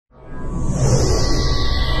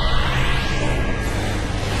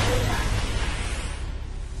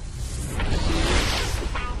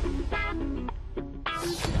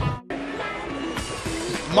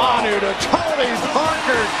Manu to Tony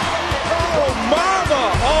Parker. Oh, mama,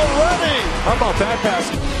 already. How about that pass?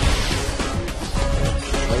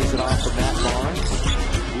 Plays it off for Matt Barnes.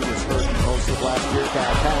 He was hurt most of last year.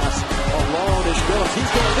 Bad pass. Alone is Phillips. He's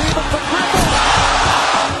going to leave it for Griffin.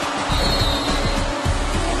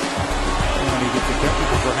 And he gets a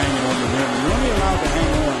technical for hanging on the rim. You're only allowed to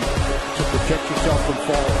hang on to protect yourself from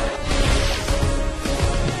falling.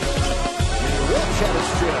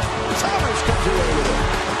 Thomas comes away with it.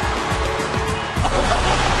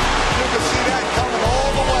 You can see that coming all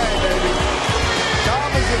the way, baby.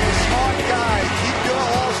 Thomas is a smart guy. Keep your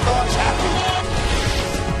all-stars happy.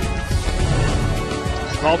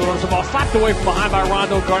 Calder runs the ball, slapped away from behind by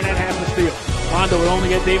Rondo. Garnett has the steal. Rondo would only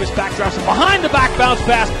get Davis back, drops him behind the back bounce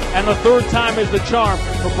pass, and the third time is the charm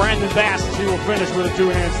for Brandon Bass as he will finish with a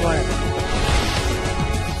two-hand slam.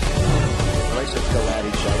 Lakers go at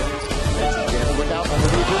each other. Look out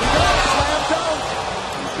underneath. Here we go. Slam dunk.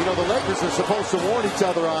 You know, the Lakers are supposed to warn each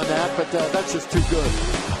other on that, but that's just too good.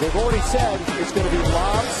 They've already said it's going to be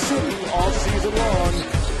Lob City all season long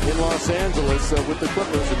in Los Angeles with the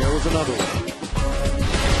Clippers, and there was another one.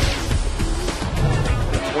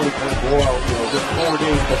 20-point blowout, just 4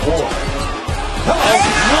 days before. What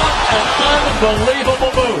an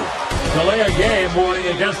unbelievable move. Delay a game warning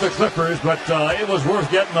against the Clippers, but it was worth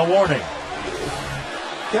getting the warning.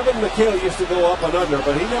 Kevin McHale used to go up and under,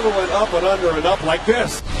 but he never went up and under and up like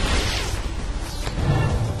this.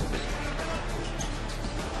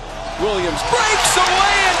 Williams breaks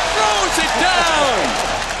away and throws it down.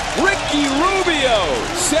 Ricky Rubio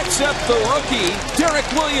sets up the rookie, Derek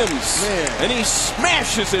Williams, and he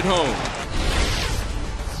smashes it home.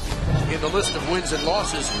 In the list of wins and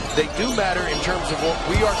losses, they do matter in terms of what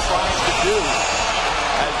we are trying to do.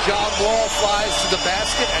 As John Wall flies to the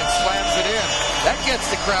basket and slams it in. That gets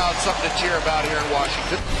the crowd something to cheer about here in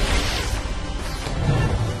Washington.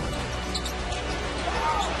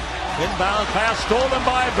 Inbound pass stolen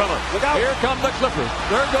by Villa. Here come the Clippers.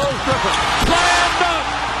 There goes Griffin. Slam dunk!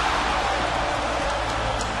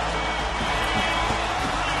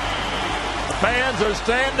 The fans are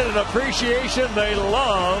standing in appreciation. They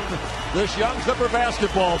love this young Clipper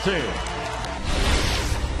basketball team.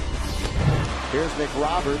 Here's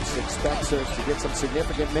McRoberts, expects to get some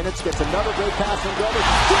significant minutes, gets another great pass from Glover.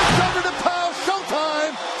 Just under to Powell,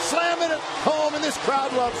 showtime, slamming it home, and this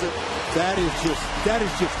crowd loves it. That is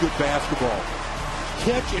just good basketball.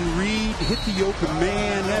 Catch and read, hit the open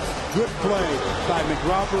man. That's good play by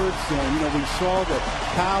McRoberts. We saw that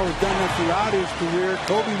Powell has done that throughout his career.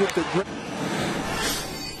 Kobe with the